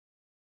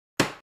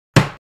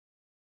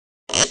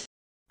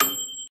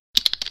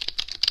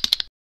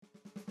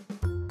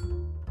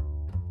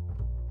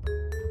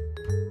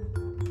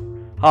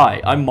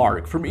Hi, I'm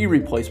Mark from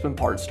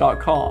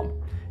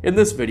eReplacementParts.com. In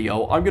this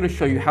video, I'm going to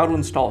show you how to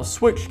install a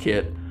switch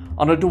kit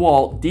on a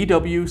DeWALT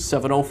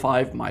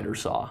DW705 miter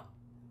saw.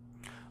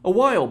 A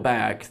while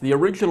back, the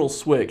original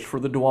switch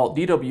for the DeWALT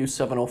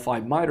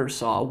DW705 miter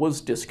saw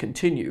was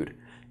discontinued,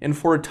 and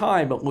for a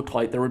time it looked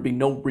like there would be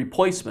no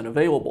replacement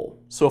available.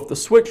 So if the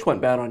switch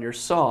went bad on your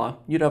saw,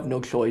 you'd have no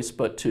choice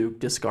but to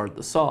discard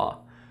the saw.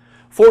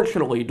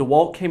 Fortunately,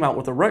 DeWALT came out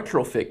with a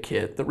retrofit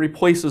kit that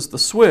replaces the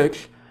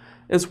switch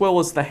as well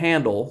as the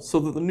handle so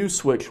that the new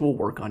switch will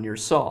work on your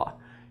saw.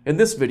 In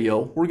this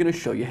video, we're going to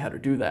show you how to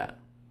do that.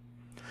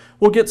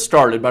 We'll get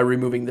started by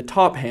removing the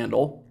top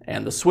handle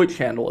and the switch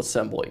handle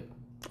assembly.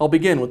 I'll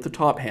begin with the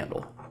top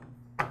handle.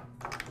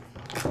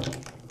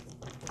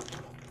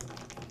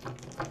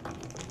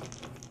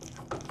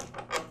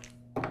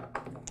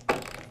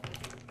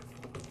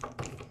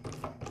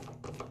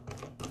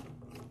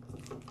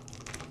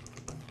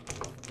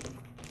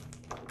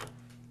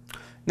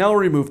 Now I'll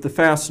remove the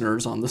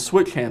fasteners on the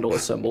switch handle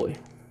assembly.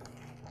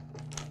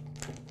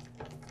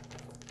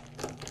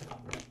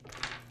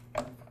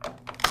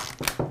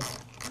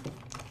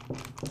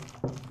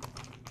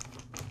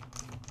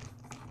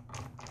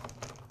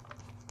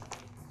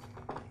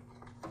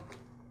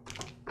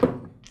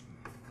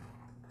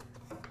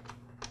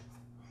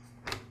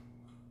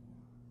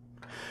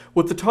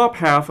 With the top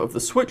half of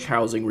the switch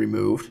housing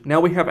removed, now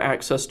we have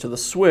access to the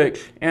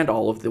switch and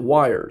all of the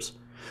wires.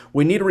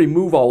 We need to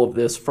remove all of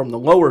this from the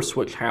lower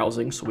switch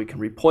housing so we can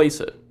replace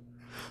it.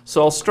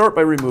 So I'll start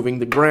by removing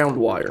the ground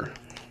wire.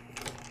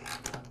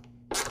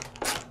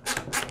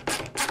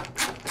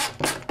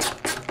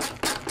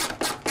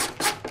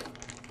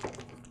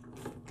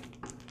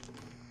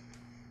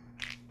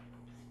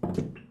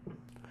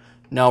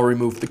 Now I'll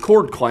remove the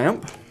cord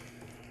clamp.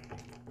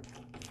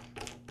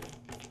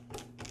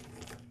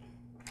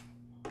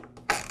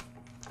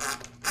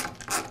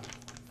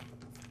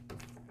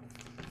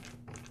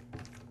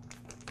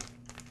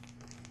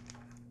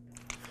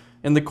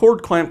 And the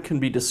cord clamp can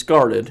be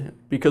discarded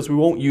because we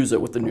won't use it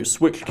with the new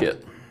switch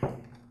kit.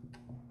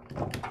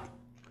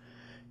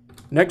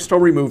 Next, I'll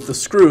remove the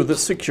screw that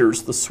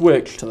secures the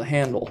switch to the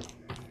handle.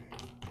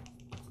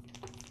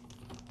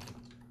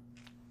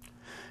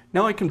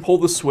 Now I can pull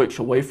the switch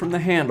away from the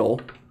handle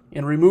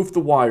and remove the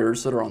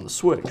wires that are on the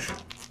switch.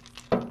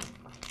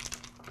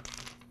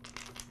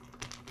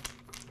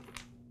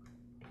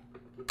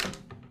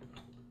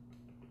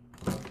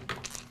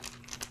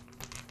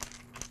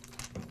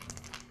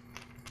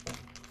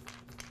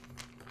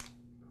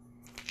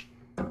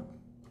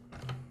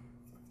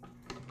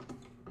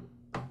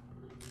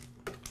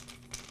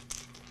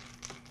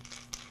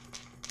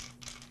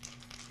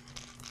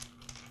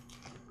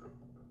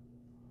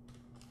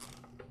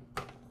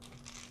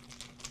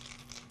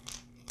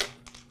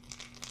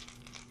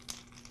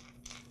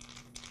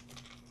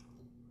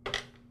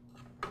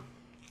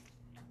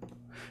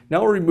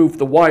 Now I'll remove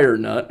the wire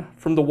nut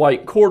from the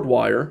white cord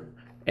wire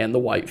and the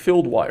white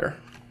filled wire.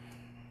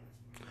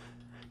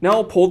 Now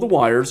I'll pull the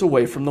wires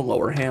away from the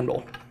lower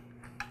handle.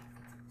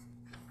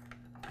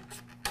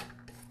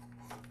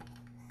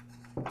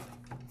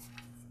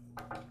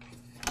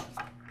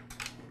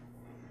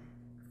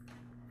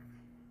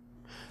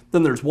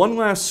 Then there's one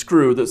last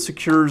screw that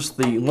secures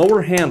the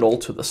lower handle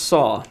to the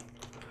saw.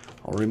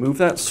 I'll remove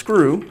that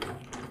screw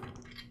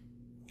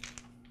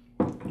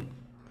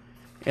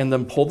and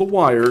then pull the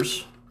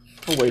wires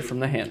away from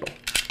the handle.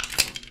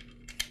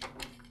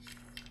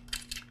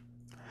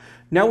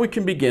 Now we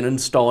can begin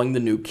installing the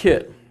new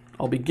kit.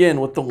 I'll begin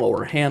with the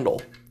lower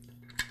handle.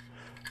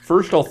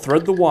 First, I'll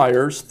thread the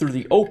wires through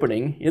the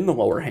opening in the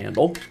lower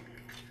handle.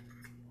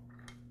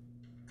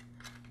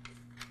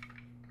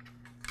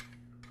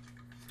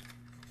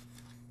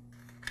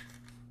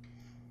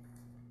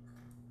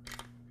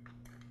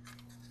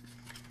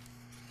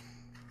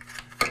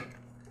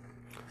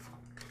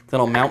 Then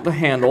I'll mount the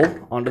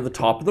handle onto the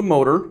top of the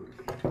motor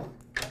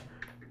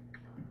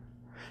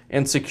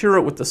and secure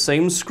it with the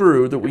same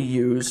screw that we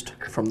used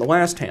from the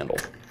last handle.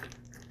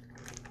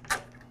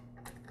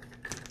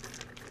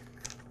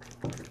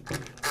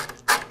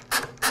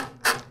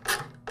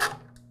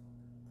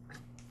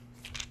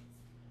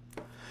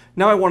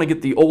 Now I want to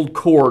get the old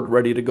cord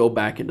ready to go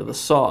back into the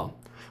saw.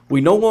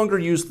 We no longer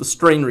use the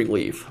strain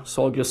relief,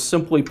 so I'll just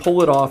simply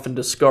pull it off and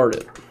discard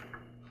it.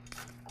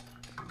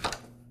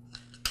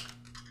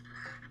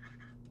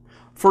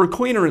 For a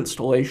cleaner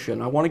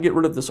installation, I want to get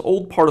rid of this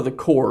old part of the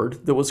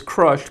cord that was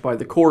crushed by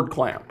the cord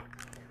clamp.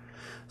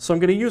 So I'm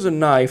going to use a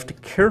knife to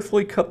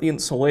carefully cut the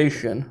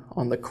insulation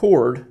on the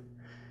cord,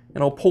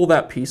 and I'll pull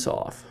that piece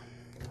off.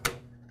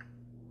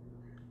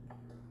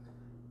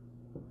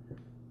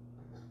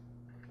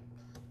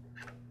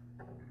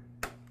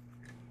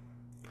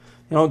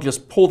 And I'll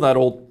just pull that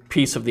old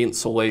piece of the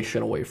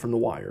insulation away from the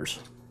wires.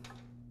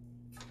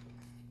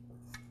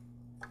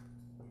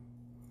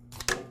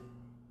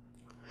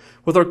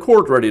 With our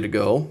cord ready to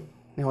go,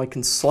 now I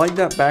can slide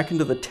that back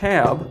into the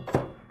tab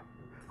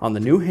on the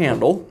new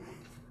handle.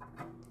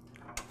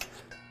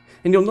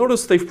 And you'll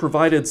notice they've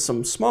provided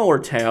some smaller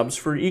tabs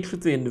for each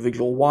of the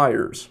individual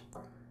wires.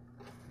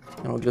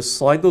 And I'll just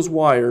slide those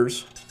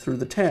wires through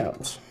the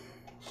tabs,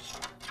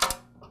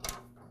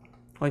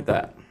 like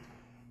that.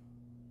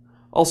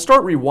 I'll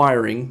start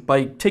rewiring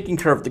by taking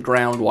care of the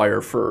ground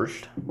wire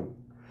first.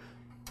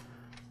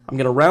 I'm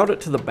going to route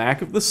it to the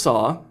back of the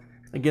saw,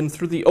 again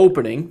through the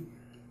opening,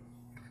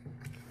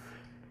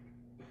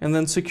 and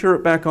then secure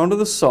it back onto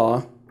the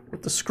saw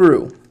with the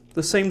screw,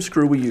 the same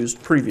screw we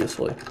used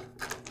previously.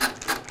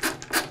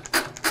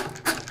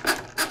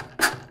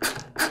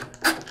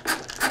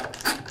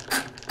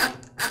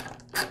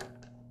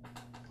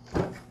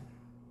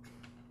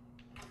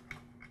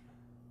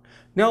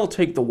 Now I'll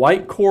take the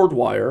white cord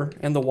wire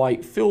and the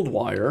white filled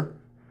wire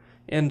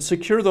and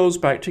secure those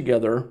back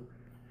together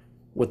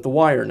with the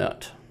wire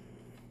nut.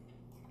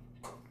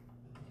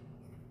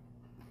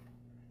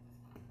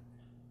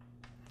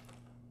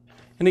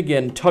 And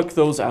again, tuck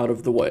those out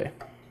of the way.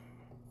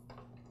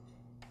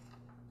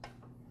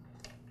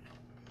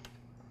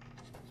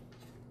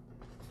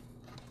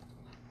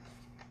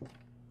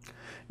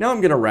 Now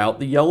I'm going to route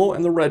the yellow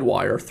and the red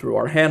wire through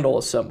our handle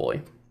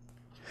assembly.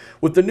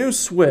 With the new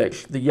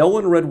switch, the yellow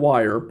and red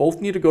wire both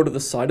need to go to the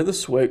side of the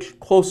switch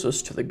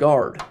closest to the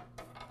guard.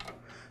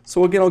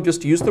 So again, I'll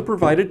just use the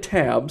provided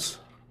tabs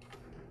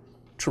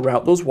to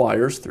route those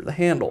wires through the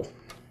handle.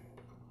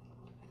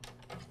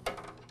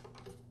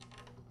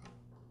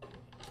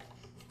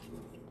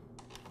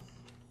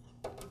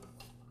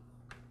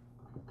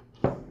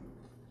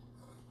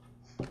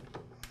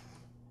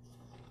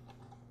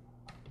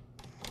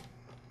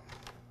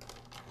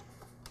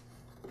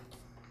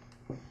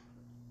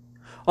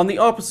 On the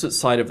opposite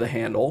side of the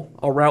handle,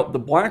 I'll route the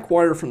black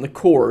wire from the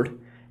cord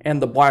and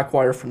the black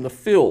wire from the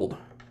field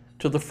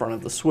to the front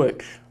of the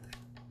switch.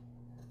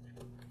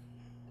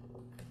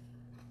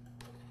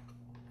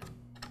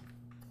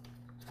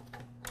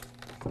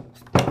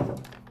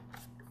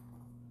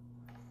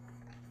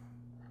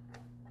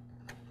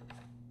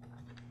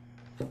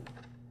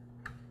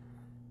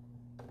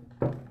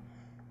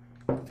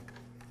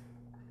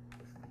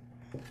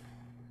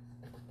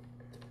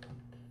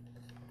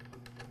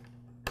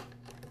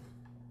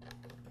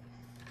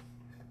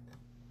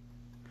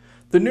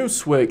 The new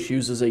switch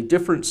uses a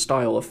different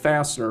style of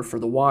fastener for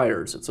the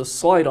wires. It's a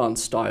slide-on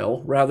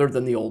style rather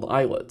than the old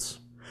eyelets.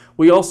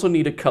 We also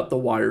need to cut the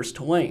wires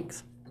to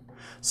length.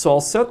 So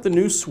I'll set the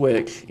new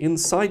switch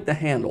inside the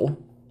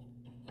handle.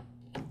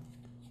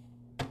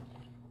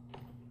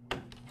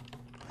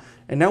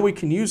 And now we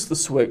can use the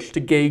switch to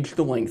gauge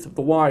the length of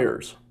the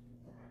wires.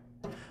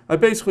 I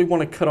basically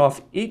want to cut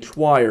off each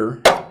wire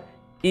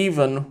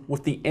even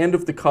with the end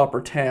of the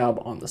copper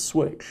tab on the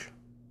switch.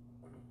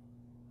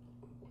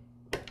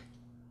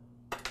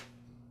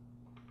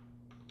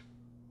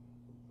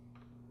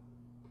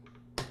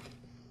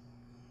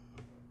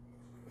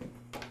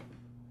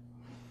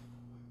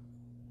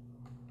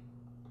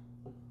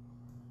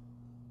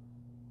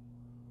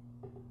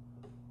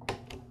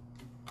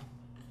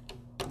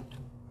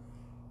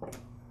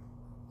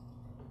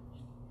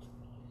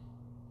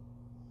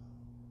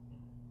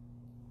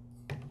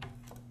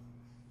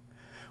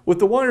 With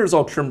the wires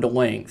all trimmed to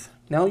length,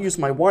 now I'll use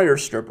my wire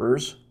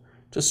strippers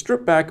to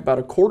strip back about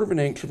 1/4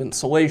 inch of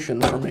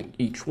insulation from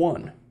each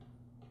one.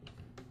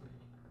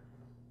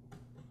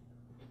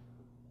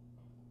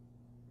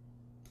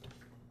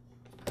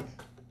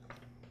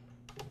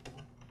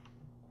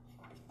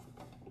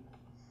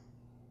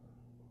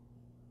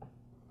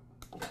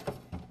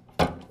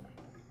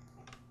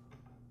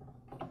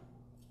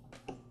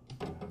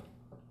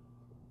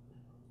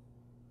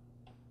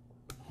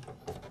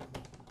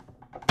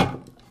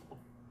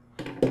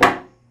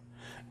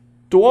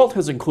 DeWALT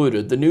has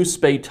included the new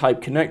spade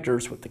type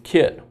connectors with the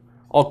kit.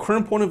 I'll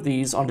crimp one of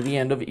these onto the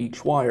end of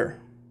each wire.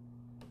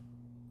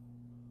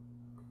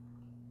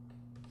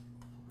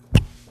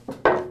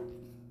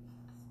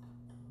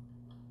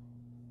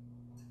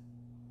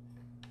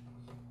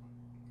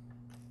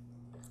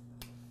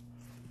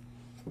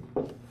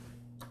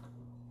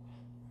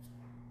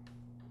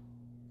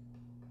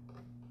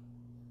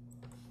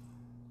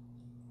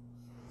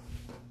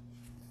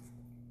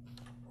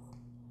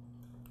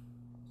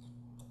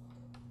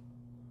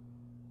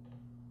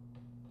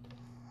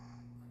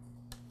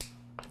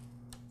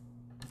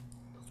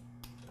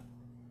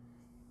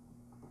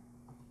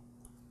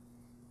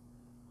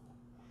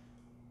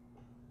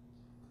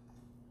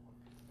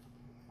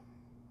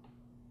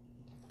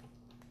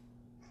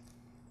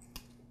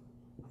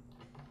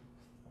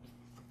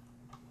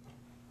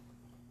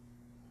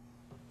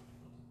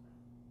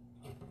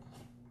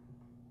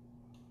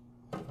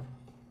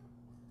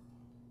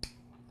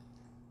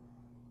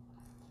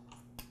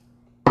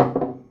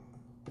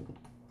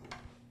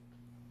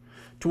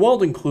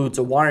 DeWALT includes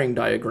a wiring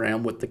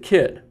diagram with the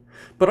kit,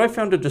 but I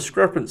found a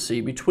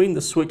discrepancy between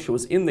the switch that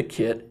was in the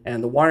kit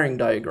and the wiring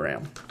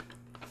diagram.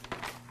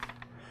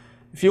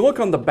 If you look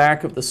on the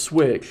back of the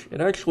switch, it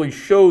actually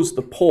shows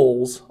the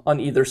poles on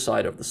either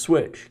side of the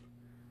switch.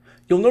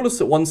 You'll notice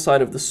that one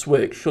side of the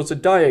switch shows a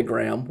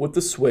diagram with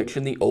the switch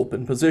in the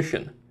open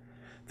position.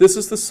 This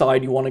is the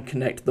side you want to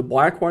connect the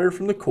black wire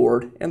from the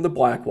cord and the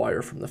black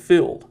wire from the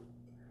field.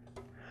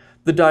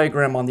 The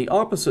diagram on the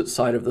opposite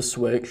side of the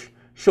switch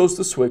shows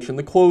the switch in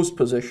the closed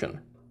position.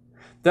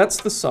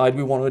 That's the side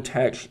we want to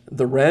attach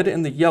the red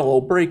and the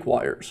yellow brake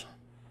wires.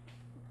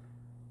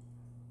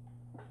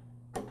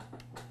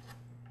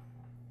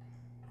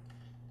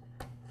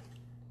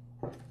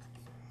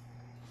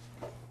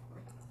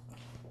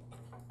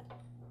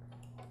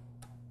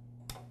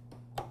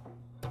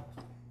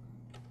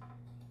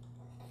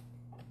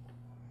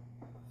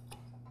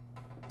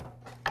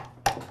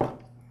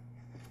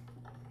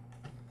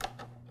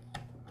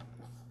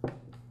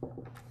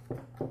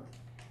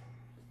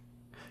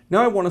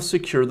 Now I want to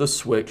secure the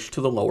switch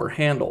to the lower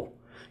handle.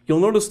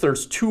 You'll notice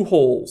there's two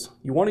holes.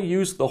 You want to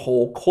use the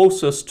hole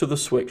closest to the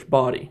switch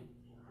body.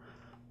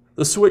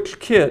 The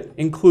switch kit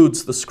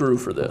includes the screw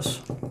for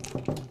this.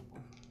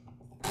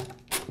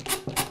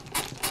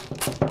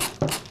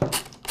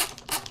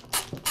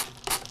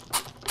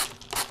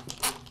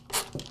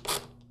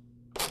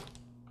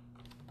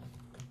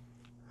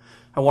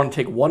 I want to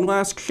take one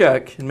last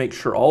check and make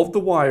sure all of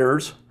the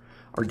wires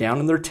are down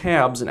in their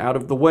tabs and out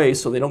of the way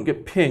so they don't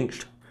get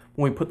pinched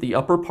when we put the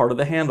upper part of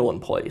the handle in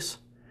place.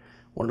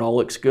 When it all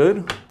looks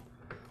good,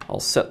 I'll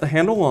set the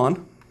handle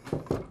on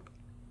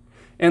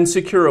and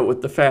secure it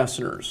with the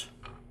fasteners.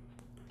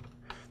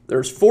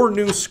 There's 4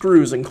 new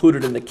screws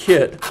included in the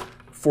kit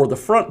for the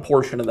front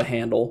portion of the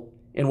handle,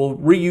 and we'll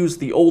reuse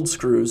the old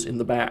screws in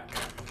the back.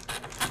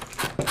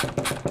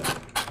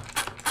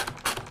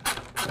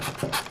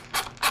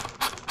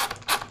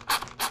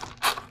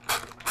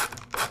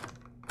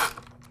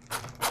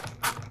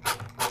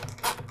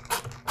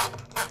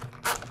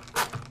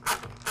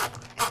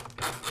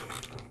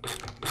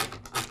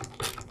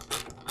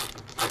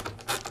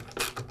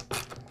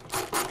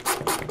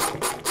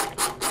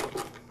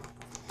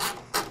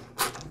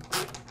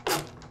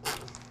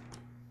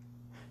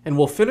 And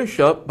we'll finish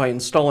up by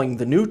installing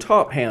the new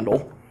top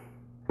handle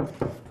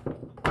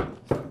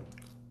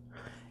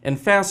and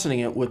fastening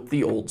it with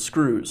the old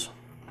screws.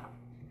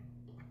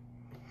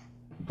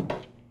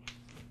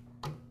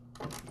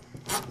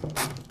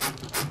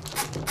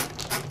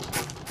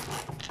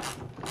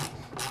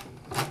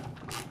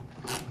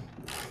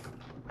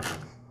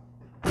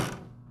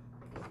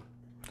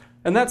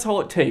 And that's all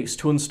it takes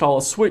to install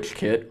a switch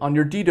kit on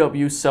your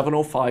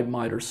DW705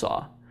 miter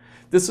saw.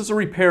 This is a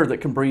repair that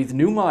can breathe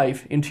new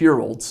life into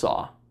your old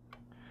saw.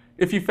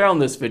 If you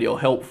found this video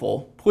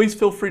helpful, please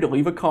feel free to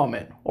leave a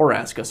comment or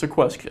ask us a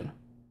question.